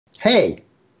Hey,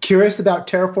 curious about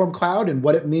Terraform Cloud and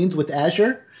what it means with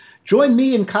Azure? Join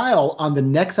me and Kyle on the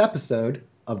next episode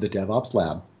of the DevOps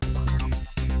Lab.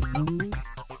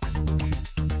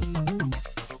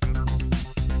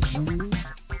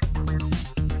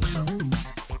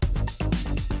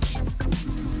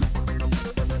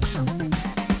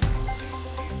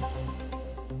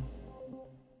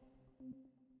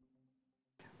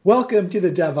 Welcome to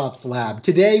the DevOps Lab.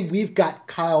 Today we've got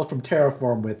Kyle from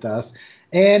Terraform with us,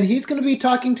 and he's going to be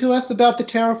talking to us about the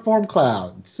Terraform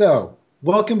Cloud. So,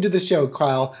 welcome to the show,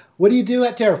 Kyle. What do you do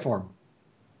at Terraform?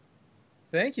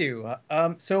 Thank you.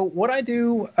 So what I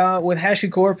do with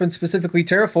HashiCorp and specifically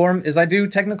Terraform is I do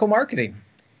technical marketing.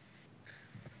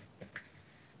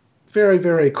 Very,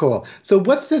 very cool. So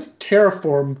what's this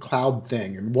Terraform Cloud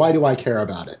thing, and why do I care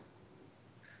about it?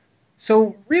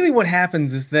 So really what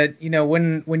happens is that,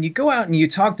 when you go out and you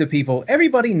talk to people,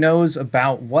 everybody knows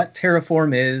about what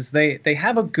Terraform is. They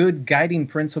have a good guiding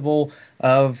principle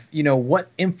of,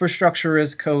 what infrastructure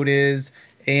as code is.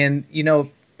 And,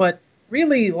 but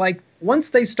really, like, once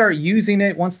they start using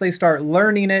it, once they start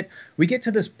learning it, we get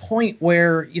to this point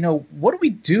where, what do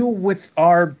we do with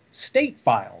our state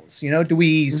files? Do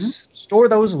we store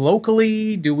those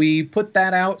locally? Do we put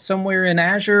that out somewhere in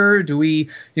Azure? Do we,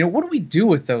 what do we do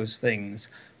with those things?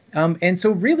 And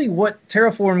so really what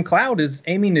Terraform Cloud is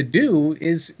aiming to do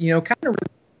is, kind of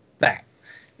that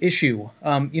issue,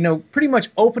 pretty much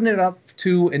open it up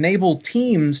to enable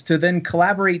teams to then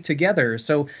collaborate together.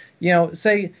 So,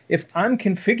 say if I'm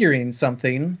configuring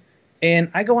something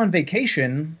and I go on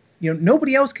vacation,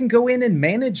 nobody else can go in and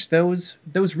manage those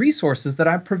resources that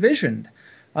I've provisioned.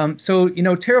 So,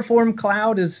 Terraform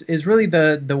Cloud is really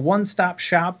the one-stop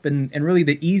shop and really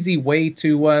the easy way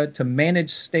to manage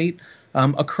state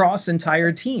across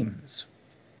entire teams.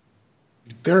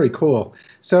 Very cool.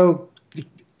 So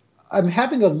I'm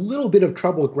having a little bit of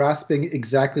trouble grasping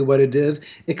exactly what it is.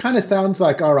 It kind of sounds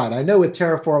like, all right, I know with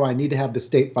Terraform, I need to have the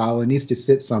state file. It needs to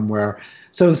sit somewhere.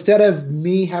 So instead of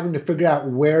me having to figure out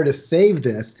where to save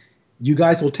this, you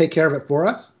guys will take care of it for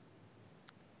us?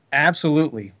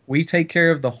 Absolutely. We take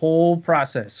care of the whole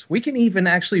process. We can even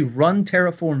actually run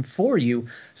Terraform for you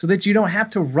so that you don't have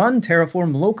to run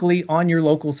Terraform locally on your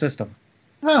local system.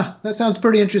 Ah, that sounds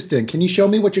pretty interesting. Can you show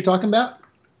me what you're talking about?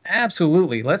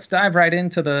 Absolutely. Let's dive right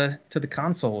into the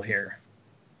console here.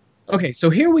 Okay,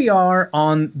 so here we are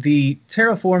on the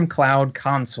Terraform Cloud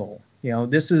console.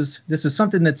 This is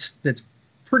something that's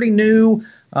pretty new,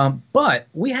 but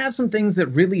we have some things that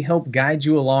really help guide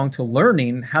you along to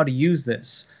learning how to use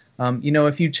this.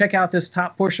 If you check out this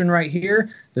top portion right here,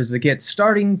 there's the Get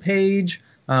Starting page,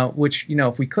 which,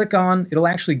 if we click on, it'll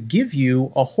actually give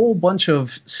you a whole bunch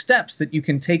of steps that you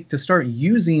can take to start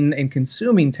using and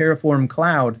consuming Terraform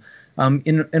Cloud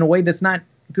in a way that's not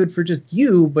good for just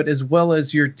you, but as well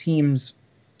as your teams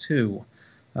too.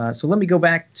 So let me go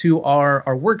back to our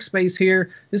workspace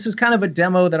here. This is kind of a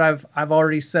demo that I've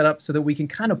already set up so that we can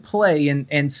kind of play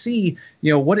and see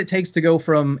what it takes to go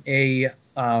from an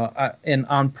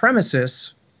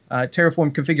on-premises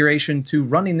Terraform configuration to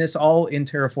running this all in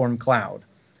Terraform Cloud.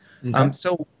 Okay.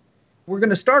 So we're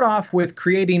going to start off with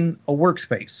creating a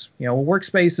workspace. A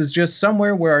workspace is just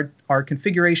somewhere where our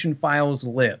configuration files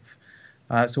live.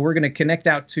 So we're going to connect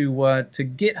out to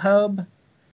GitHub.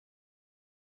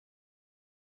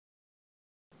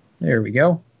 There we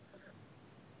go.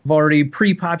 I've already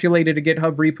pre-populated a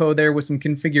GitHub repo there with some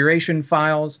configuration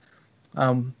files.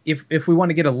 If we want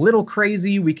to get a little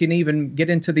crazy, we can even get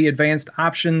into the advanced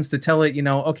options to tell it,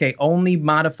 okay, only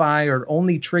modify or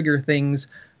only trigger things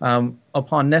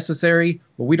upon necessary.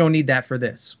 But we don't need that for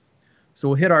this. So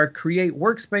we'll hit our Create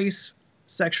Workspace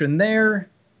section there.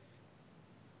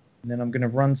 And then I'm going to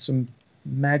run some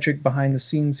magic behind the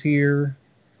scenes here.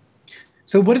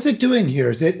 So what is it doing here?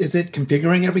 Is it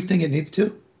configuring everything it needs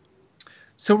to?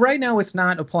 So right now, it's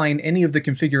not applying any of the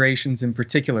configurations in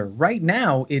particular. Right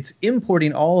now, it's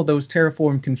importing all of those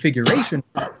Terraform configuration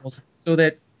files so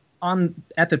that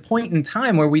at the point in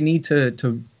time where we need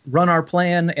to run our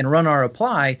plan and run our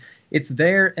apply, it's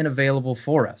there and available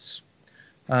for us.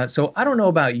 So I don't know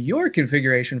about your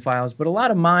configuration files, but a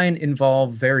lot of mine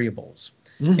involve variables.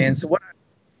 Mm-hmm.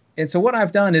 And so what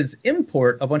I've done is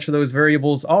import a bunch of those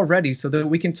variables already so that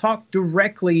we can talk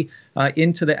directly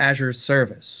into the Azure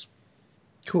service.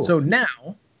 Cool. So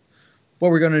now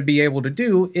what we're going to be able to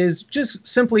do is just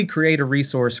simply create a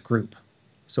resource group.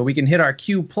 So we can hit our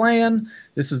queue plan.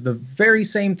 This is the very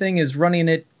same thing as running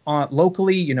it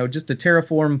locally, just a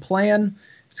Terraform plan.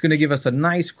 It's going to give us a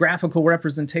nice graphical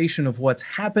representation of what's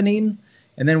happening.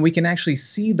 And then we can actually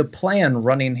see the plan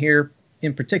running here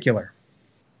in particular.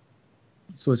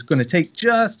 So it's going to take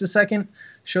just a second,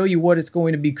 show you what it's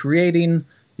going to be creating.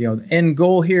 The end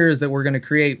goal here is that we're going to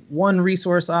create one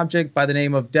resource object by the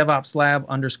name of DevOps Lab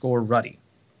 _Ruddy.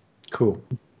 Cool.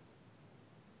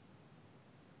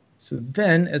 So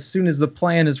then, as soon as the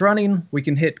plan is running, we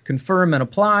can hit confirm and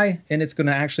apply, and it's going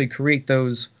to actually create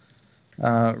those,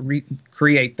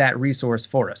 create that resource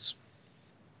for us.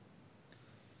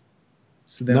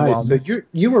 So then, nice. So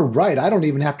you were right. I don't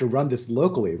even have to run this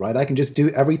locally, right? I can just do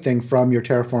everything from your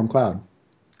Terraform Cloud.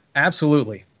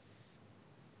 Absolutely.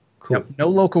 Cool. Yep, no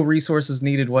local resources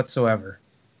needed whatsoever.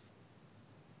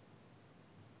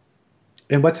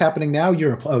 And what's happening now?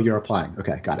 You're applying.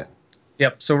 Okay, got it.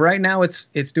 Yep. So right now it's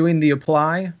doing the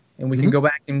apply, and we can go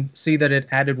back and see that it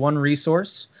added one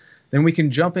resource. Then we can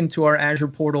jump into our Azure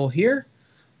portal here,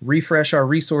 refresh our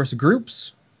resource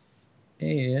groups,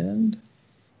 and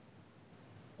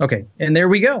okay, and there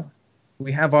we go.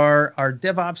 We have our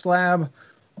DevOps Lab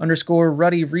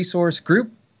 _Ruddy resource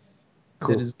group.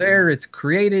 Cool. It is there. It's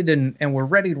created, and we're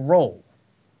ready to roll.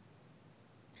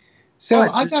 So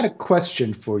I got a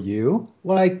question for you.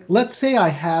 Like, let's say I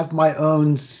have my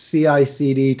own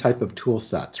CI/CD type of tool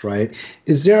sets, right?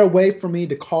 Is there a way for me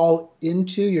to call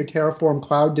into your Terraform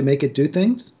Cloud to make it do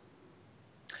things?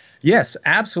 Yes,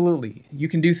 absolutely. You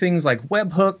can do things like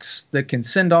webhooks that can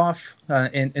send off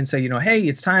and say, hey,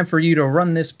 it's time for you to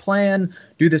run this plan,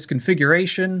 do this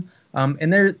configuration.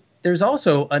 And there's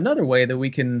also another way that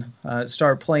we can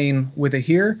start playing with it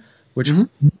here, which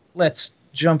let's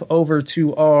jump over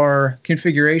to our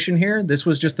configuration here. This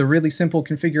was just a really simple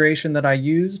configuration that I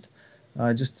used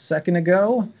just a second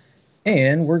ago.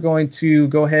 And we're going to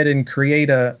go ahead and create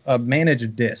a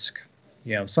managed disk.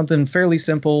 Something fairly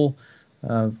simple,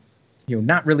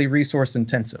 not really resource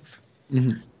intensive.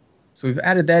 So we've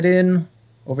added that in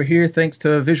over here thanks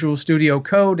to Visual Studio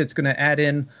Code. It's going to add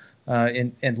in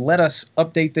and let us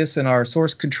update this in our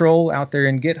source control out there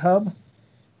in GitHub.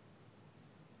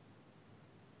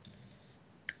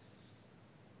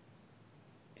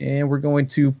 And we're going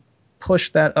to push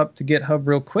that up to GitHub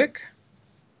real quick.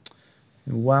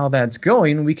 And while that's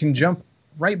going, we can jump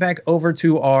right back over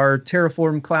to our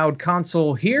Terraform Cloud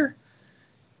console here.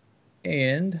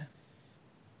 And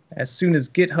as soon as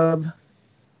GitHub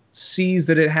sees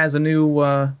that it has a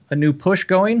new push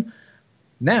going,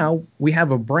 now we have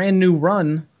a brand new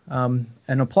run and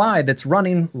apply that's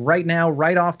running right now,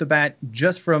 right off the bat,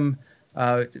 just from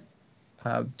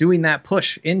doing that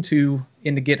push into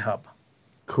GitHub.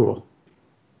 Cool.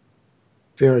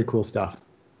 Very cool stuff.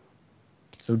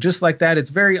 So just like that, it's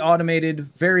very automated,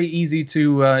 very easy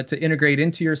to integrate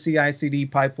into your CI/CD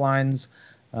pipelines,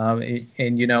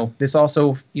 and this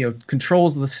also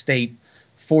controls the state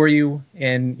for you,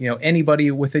 and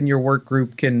anybody within your work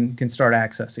group can start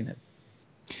accessing it.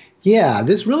 Yeah,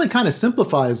 this really kind of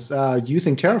simplifies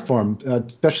using Terraform,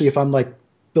 especially if I'm like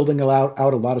building out a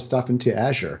lot of stuff into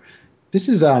Azure. This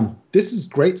is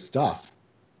great stuff.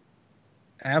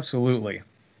 Absolutely.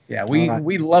 Yeah,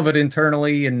 we love it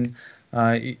internally, and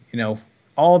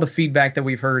all the feedback that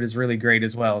we've heard is really great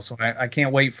as well. So I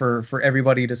can't wait for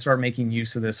everybody to start making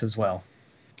use of this as well.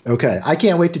 Okay, I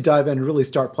can't wait to dive in and really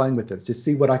start playing with this to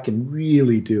see what I can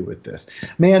really do with this.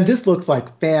 Man, this looks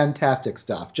like fantastic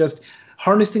stuff. Just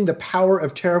harnessing the power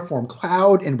of Terraform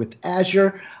Cloud and with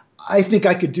Azure, I think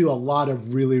I could do a lot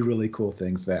of really, really cool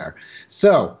things there.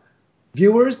 So,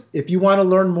 viewers, if you want to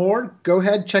learn more, go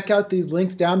ahead, check out these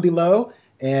links down below,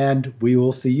 and we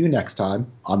will see you next time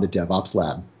on the DevOps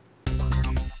Lab.